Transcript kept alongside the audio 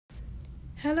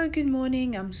Hello, good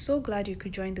morning. I'm so glad you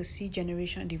could join the C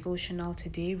Generation devotional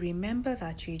today. Remember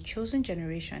that you're a chosen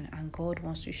generation and God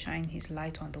wants to shine His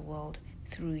light on the world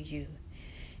through you.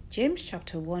 James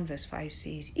chapter 1 verse 5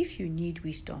 says, "If you need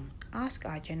wisdom, ask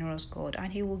our generous God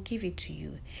and He will give it to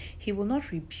you. He will not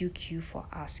rebuke you for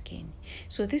asking."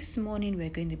 So this morning we're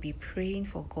going to be praying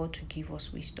for God to give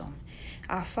us wisdom.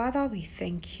 Our Father, we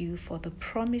thank you for the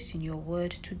promise in your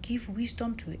word to give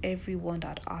wisdom to everyone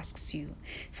that asks you.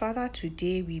 Father,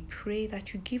 today we pray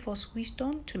that you give us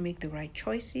wisdom to make the right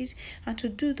choices and to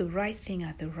do the right thing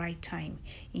at the right time.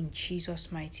 In Jesus'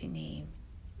 mighty name,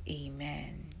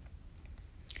 amen.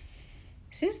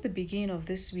 Since the beginning of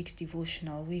this week's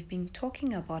devotional, we've been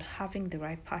talking about having the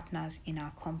right partners in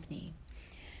our company.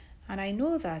 And I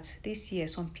know that this year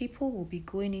some people will be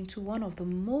going into one of the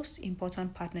most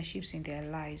important partnerships in their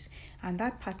lives, and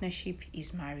that partnership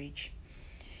is marriage.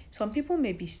 Some people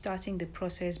may be starting the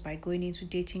process by going into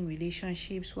dating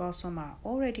relationships, while some are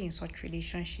already in such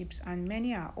relationships and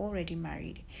many are already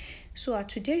married. So at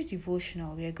today's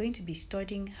devotional, we are going to be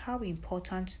studying how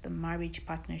important the marriage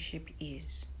partnership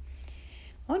is.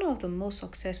 One of the most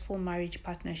successful marriage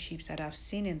partnerships that I've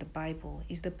seen in the Bible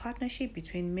is the partnership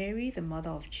between Mary, the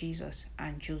mother of Jesus,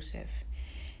 and Joseph.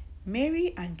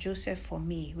 Mary and Joseph, for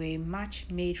me, were a match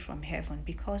made from heaven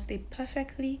because they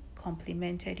perfectly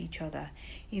complemented each other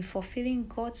in fulfilling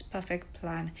God's perfect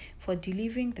plan for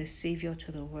delivering the Savior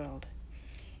to the world.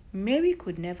 Mary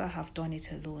could never have done it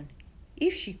alone.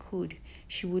 If she could,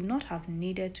 she would not have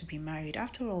needed to be married.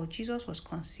 After all, Jesus was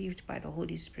conceived by the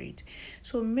Holy Spirit.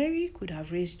 So Mary could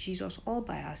have raised Jesus all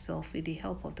by herself with the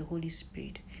help of the Holy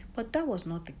Spirit. But that was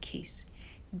not the case.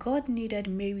 God needed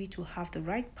Mary to have the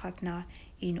right partner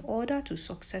in order to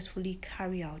successfully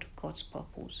carry out God's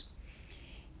purpose.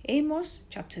 Amos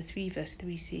chapter 3 verse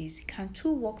 3 says, "Can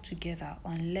two walk together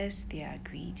unless they are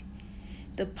agreed?"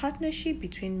 The partnership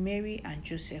between Mary and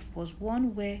Joseph was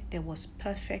one where there was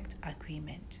perfect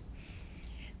agreement.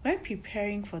 When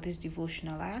preparing for this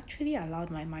devotional, I actually allowed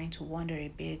my mind to wander a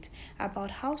bit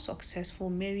about how successful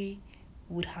Mary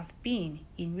would have been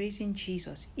in raising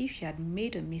Jesus if she had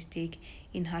made a mistake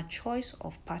in her choice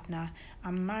of partner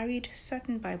and married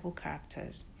certain Bible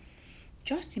characters.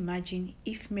 Just imagine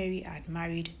if Mary had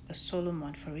married a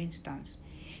Solomon, for instance.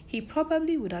 He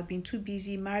probably would have been too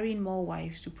busy marrying more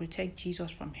wives to protect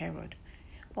Jesus from Herod.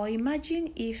 Or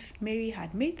imagine if Mary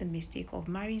had made the mistake of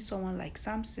marrying someone like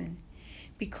Samson.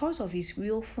 Because of his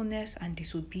willfulness and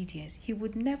disobedience, he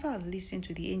would never have listened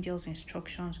to the angel's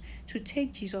instructions to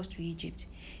take Jesus to Egypt.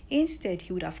 Instead,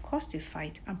 he would have caused a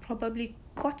fight and probably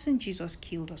gotten Jesus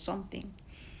killed or something.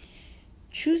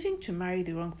 Choosing to marry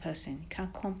the wrong person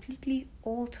can completely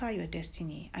alter your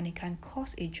destiny, and it can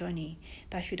cause a journey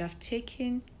that should have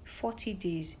taken 40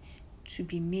 days to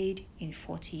be made in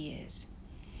 40 years.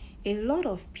 A lot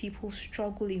of people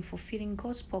struggle in fulfilling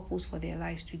God's purpose for their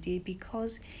lives today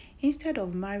because instead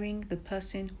of marrying the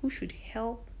person who should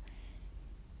help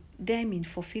them in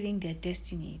fulfilling their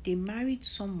destiny, they married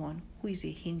someone who is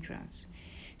a hindrance.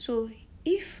 So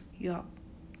if you're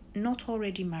not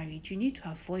already married, you need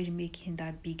to avoid making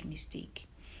that big mistake.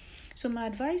 So my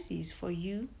advice is for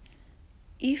you,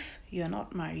 if you're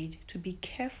not married, to be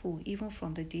careful even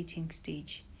from the dating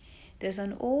stage. There's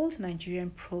an old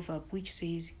Nigerian proverb which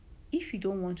says, if you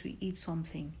don't want to eat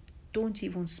something, don't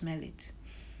even smell it.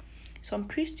 Some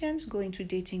Christians go into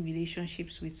dating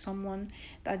relationships with someone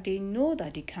that they know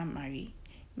that they can't marry.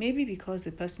 Maybe because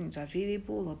the person is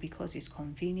available, or because it's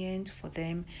convenient for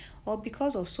them, or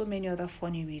because of so many other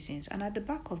funny reasons. And at the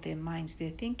back of their minds,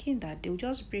 they're thinking that they'll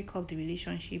just break up the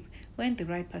relationship when the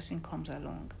right person comes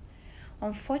along.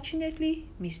 Unfortunately,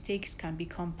 mistakes can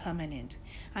become permanent,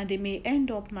 and they may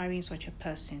end up marrying such a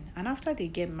person. And after they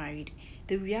get married,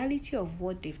 the reality of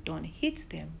what they've done hits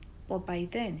them, but by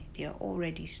then they are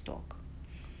already stuck.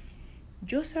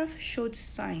 Joseph showed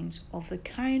signs of the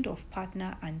kind of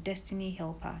partner and destiny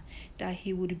helper that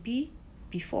he would be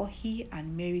before he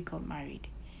and Mary got married.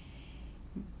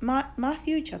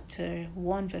 Matthew chapter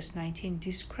 1 verse 19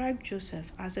 described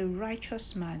Joseph as a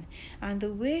righteous man, and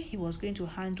the way he was going to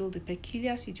handle the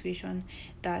peculiar situation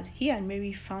that he and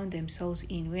Mary found themselves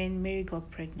in when Mary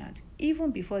got pregnant, even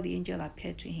before the angel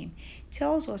appeared to him,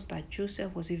 tells us that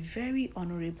Joseph was a very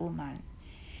honorable man.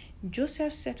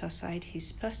 Joseph set aside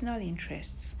his personal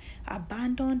interests,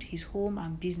 abandoned his home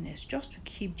and business just to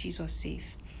keep Jesus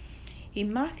safe.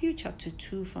 In Matthew chapter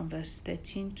 2 from verse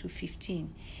 13 to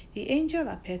 15, the angel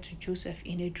appeared to Joseph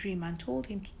in a dream and told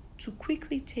him to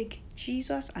quickly take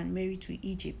Jesus and Mary to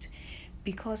Egypt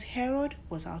because Herod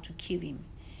was out to kill him.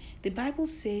 The Bible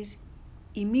says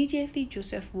Immediately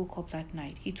Joseph woke up that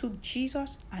night, he took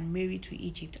Jesus and Mary to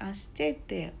Egypt and stayed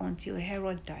there until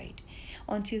Herod died,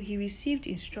 until he received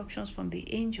instructions from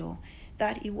the angel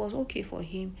that it was okay for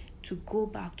him to go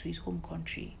back to his home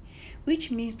country,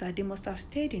 which means that they must have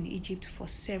stayed in Egypt for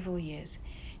several years.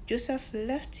 Joseph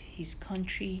left his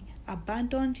country,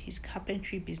 abandoned his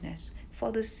carpentry business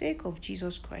for the sake of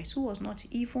Jesus Christ, who was not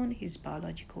even his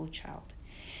biological child.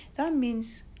 That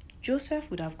means Joseph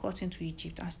would have gotten to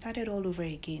Egypt and started all over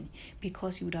again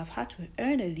because he would have had to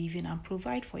earn a living and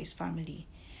provide for his family.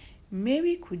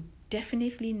 Mary could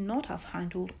definitely not have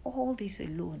handled all this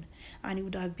alone, and it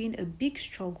would have been a big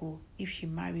struggle if she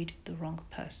married the wrong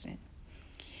person.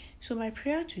 So, my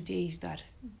prayer today is that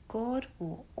God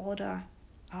will order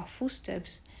our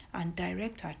footsteps and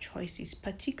direct our choices,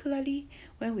 particularly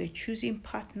when we're choosing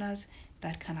partners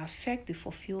that can affect the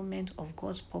fulfillment of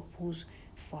God's purpose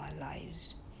for our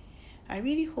lives. I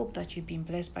really hope that you've been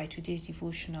blessed by today's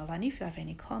devotional. And if you have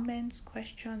any comments,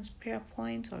 questions, prayer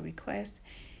points, or requests,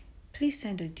 please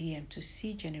send a DM to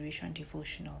See Generation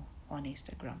Devotional on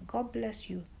Instagram. God bless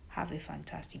you. Have a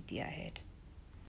fantastic day ahead.